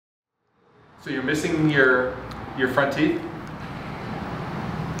So you're missing your front teeth?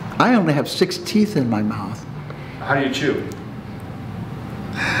 I only have 6 teeth in my mouth. How do you chew?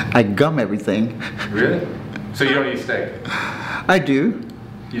 I gum everything. Really? So you don't eat steak? I do.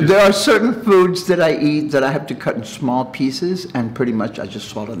 There are certain foods that I eat that I have to cut in small pieces, and pretty much I just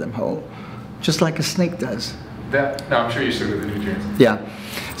swallow them whole, just like a snake does. No, I'm sure you still get the nutrients. Yeah.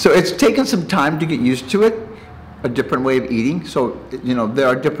 So it's taken some time to get used to it, a different way of eating. So, you know, there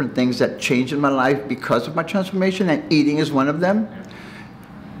are different things that change in my life because of my transformation, and eating is one of them.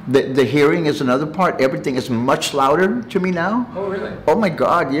 The hearing is another part. Everything is much louder to me now. Oh, really? Oh my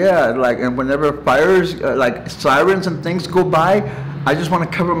God, yeah. Like, and whenever fires, like sirens and things go by, I just want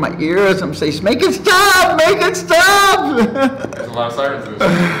to cover my ears and say, make it stop, make it stop. There's a lot of sirens in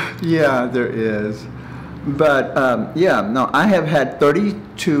this. Yeah, there is. But yeah, no, I have had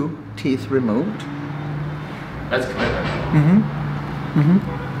 32 teeth removed. That's commitment. Mm-hmm.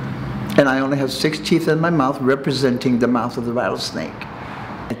 Mm-hmm. And I only have 6 teeth in my mouth, representing the mouth of the rattlesnake.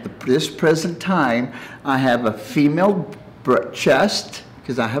 At this present time, I have a female chest,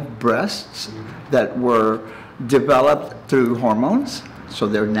 because I have breasts that were developed through hormones, so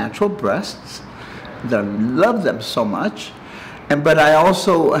they're natural breasts. I love them so much. But I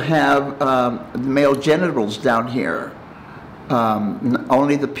also have male genitals down here,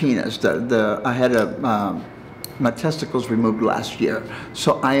 only the penis. I had my testicles removed last year,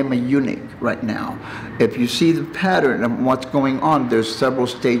 so I am a eunuch right now. If you see the pattern of what's going on, there's several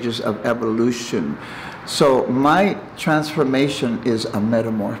stages of evolution. So my transformation is a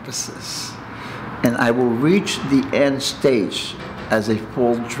metamorphosis, and I will reach the end stage as a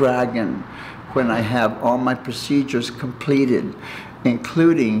full dragon when I have all my procedures completed,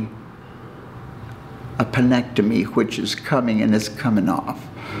 including a penectomy, which is coming, and it's coming off,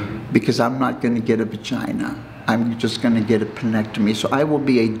 because I'm not going to get a vagina. I'm just going to get a penectomy. So I will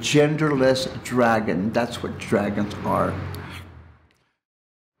be a genderless dragon. That's what dragons are.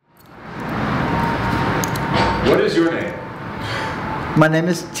 What is your name? My name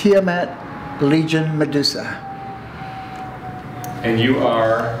is Tiamat Legion Medusa. And you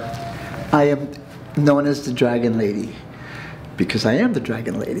are? I am known as the Dragon Lady, because I am the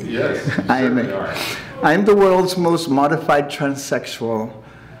Dragon Lady. Yes, you certainly are. I am the world's most modified transsexual.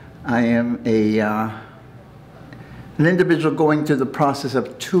 I am an individual going through the process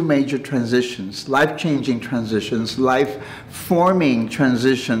of 2 major transitions, life-changing transitions, life-forming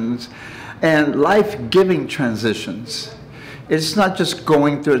transitions, and life-giving transitions. It's not just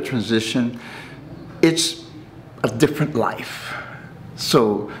going through a transition, it's a different life.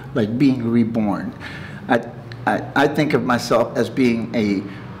 So, like being reborn. I think of myself as being a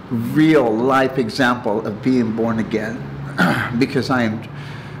real life example of being born again, because I am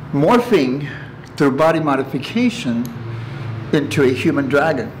morphing through body modification into a human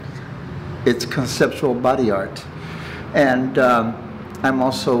dragon. It's conceptual body art. And I'm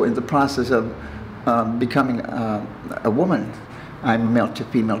also in the process of becoming a woman. I'm male to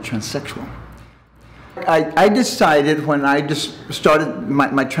female transsexual. I decided when I just started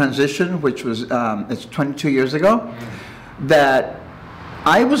my transition, which was it's 22 years ago, that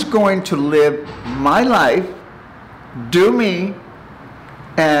I was going to live my life, do me,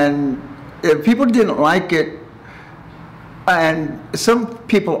 and if people didn't like it, and some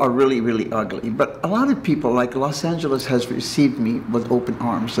people are really, really ugly, but a lot of people, like Los Angeles, has received me with open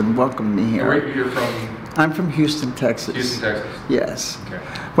arms and welcomed me here. Where you're from? I'm from Houston, Texas. Houston, Texas. Yes. Okay.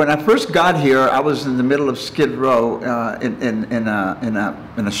 When I first got here, I was in the middle of Skid Row in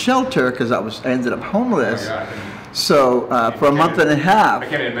a shelter because I ended up homeless. Oh, yeah, so for a month and a half. I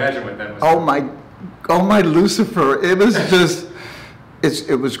can't imagine what that was. Oh my Lucifer! It was just.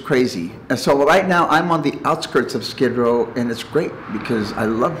 It was crazy. And so right now I'm on the outskirts of Skid Row, and it's great because I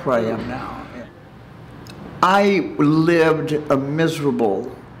love where I am now. I lived a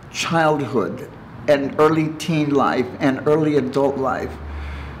miserable childhood and early teen life and early adult life.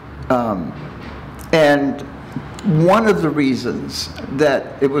 And one of the reasons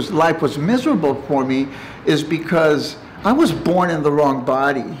that life was miserable for me is because I was born in the wrong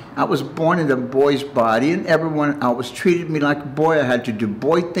body. I was born in a boy's body, and everyone always treated me like a boy. I had to do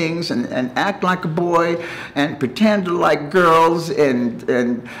boy things and act like a boy and pretend to like girls and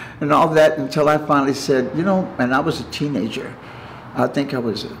all that, until I finally said, you know, and I was a teenager. I think I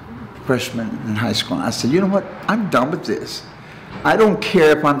was a freshman in high school. And I said, you know what, I'm done with this. I don't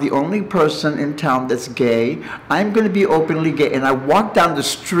care if I'm the only person in town that's gay. I'm going to be openly gay. And I walked down the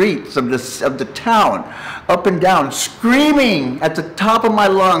streets of the town, up and down, screaming at the top of my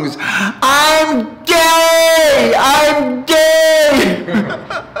lungs, I'm gay! I'm gay!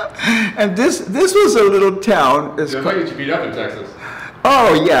 And this was a little town. They'll get you beat up in Texas.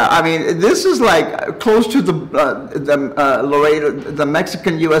 Oh yeah, I mean this is like close to the Laredo, the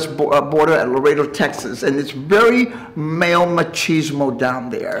Mexican-U.S. border at Laredo, Texas, and it's very male machismo down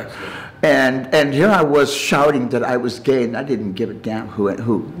there. And here I was shouting that I was gay, and I didn't give a damn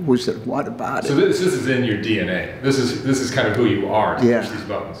who said what about it. So this is in your DNA. This is kind of who you are to push these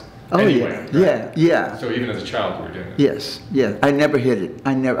buttons. Oh anyway, yeah, right? yeah. So even as a child, you were doing it. Yes, yeah. I never hid it.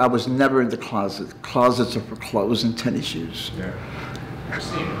 I was never in the closet. Closets are for clothes and tennis shoes. Yeah.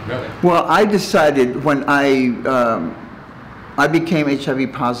 Really? Well, I decided when I became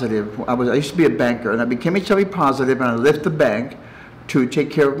HIV positive. I used to be a banker, and I became HIV positive, and I left the bank to take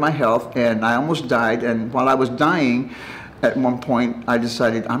care of my health, and I almost died. And while I was dying, at one point, I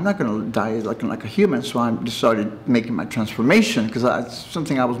decided I'm not going to die like a human, so I started making my transformation because it's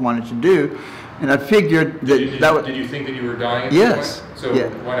something I was wanting to do, and I figured that Did you think that you were dying at yes. that point? So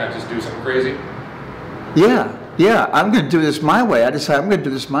why not just do something crazy? Yeah, I'm going to do this my way. I decided I'm going to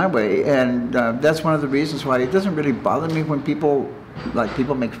do this my way, and that's one of the reasons why it doesn't really bother me when people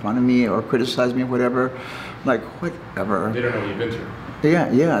make fun of me or criticize me or whatever. Like, whatever. They don't know what you've been through.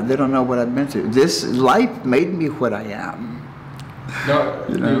 Yeah, they don't know what I've been through. This life made me what I am.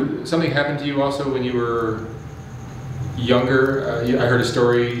 No, something happened to you also when you were younger. I heard a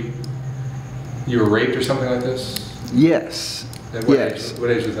story. You were raped or something like this. Yes. At what age?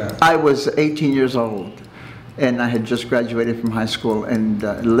 What age was that? I was 18 years old, and I had just graduated from high school and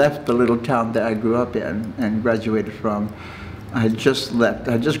left the little town that I grew up in and graduated from. I had just left.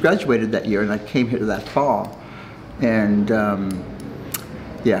 I had just graduated that year, and I came here that fall, and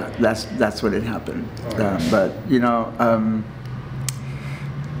yeah, that's when it happened. But you know,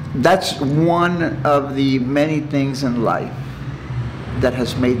 that's one of the many things in life that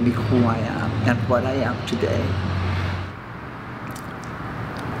has made me who I am and what I am today.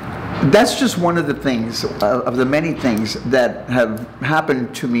 That's just one of the things, of the many things that have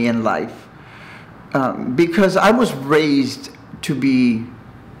happened to me in life, because I was raised to be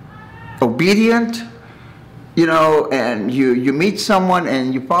obedient, you know, and you meet someone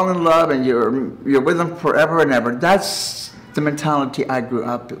and you fall in love and you're with them forever and ever. That's the mentality I grew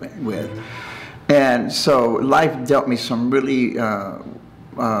up with. And so life dealt me some really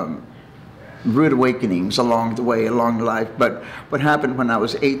rude awakenings along the way, along life. But what happened when I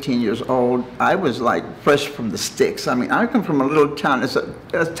was 18 years old, I was like fresh from the sticks. I mean, I come from a little town. It's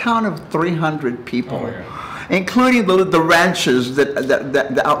a town of 300 people. Including the ranches,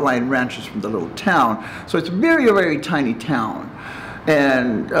 the outlying ranches from the little town. So it's a very, very tiny town.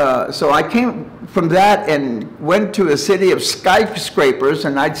 And so I came from that and went to a city of skyscrapers,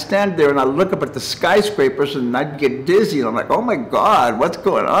 and I'd stand there and I'd look up at the skyscrapers and I'd get dizzy. And I'm like, oh my God, what's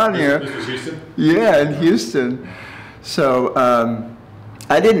going on here? This was Houston? Yeah, in Houston. So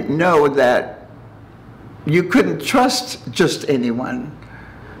I didn't know that you couldn't trust just anyone.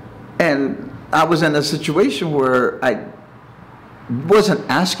 And I was in a situation where I wasn't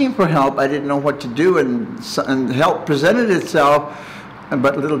asking for help. I didn't know what to do, and help presented itself.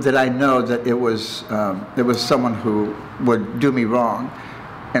 But little did I know that it was someone who would do me wrong,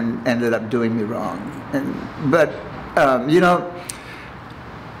 and ended up doing me wrong. But you know,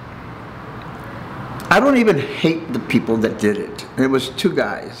 I don't even hate the people that did it. It was two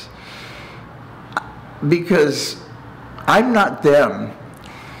guys, because I'm not them.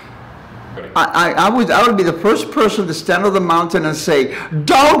 I would be the first person to stand on the mountain and say,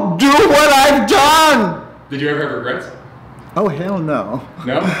 "Don't do what I've done." Did you ever have regrets? Oh, hell no.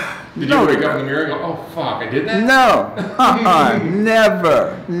 No? Did you wake up in the mirror and go, "Oh fuck, I did that"? No,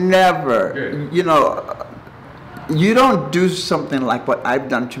 never. Good. You know, you don't do something like what I've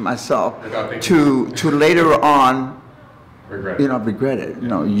done to myself to later on regret it.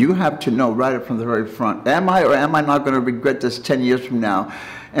 No, you have to know right from the very front, am I or am I not going to regret this 10 years from now?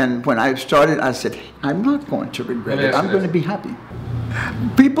 And when I started, I said, I'm not going to regret it. I'm going to be happy.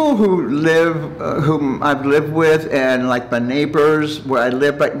 People who whom I've lived with, and like my neighbors where I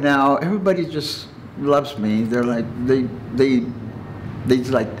live right now, everybody just loves me. They're like,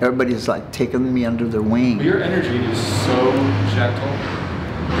 everybody's like taking me under their wing. But your energy is so gentle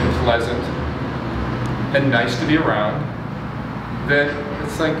and pleasant and nice to be around that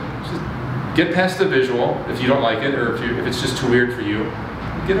it's like, just get past the visual if you don't like it, or if it's just too weird for you,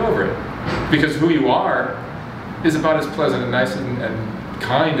 get over it. Because who you are is about as pleasant and nice and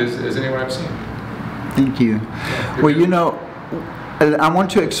kind as anyone I've seen. Thank you. Well, you know, I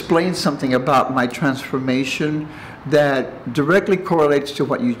want to explain something about my transformation that directly correlates to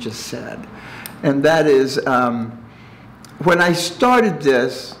what you just said. And that is, when I started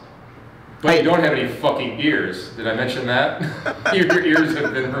this, But you don't have any fucking ears. Did I mention that? Your ears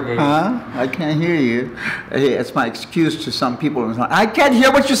have been removed. I can't hear you. Hey, it's my excuse to some people. I can't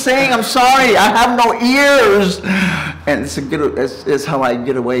hear what you're saying. I'm sorry. I have no ears. And it's how I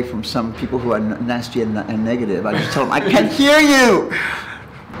get away from some people who are nasty and negative. I just tell them, I can't hear you.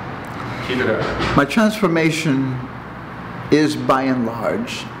 Keep it up. My transformation is, by and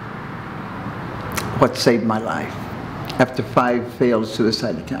large, what saved my life after 5 failed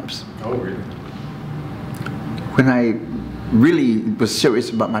suicide attempts. Oh, really? When I really was serious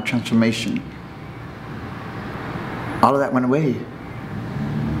about my transformation, all of that went away.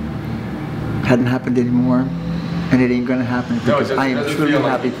 Hadn't happened anymore, and it ain't going to happen because I am truly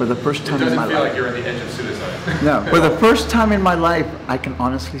happy for the first time in my life. It doesn't feel like you're on the edge of suicide. No, for the first time in my life, I can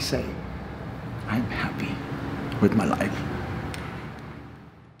honestly say, I'm happy with my life.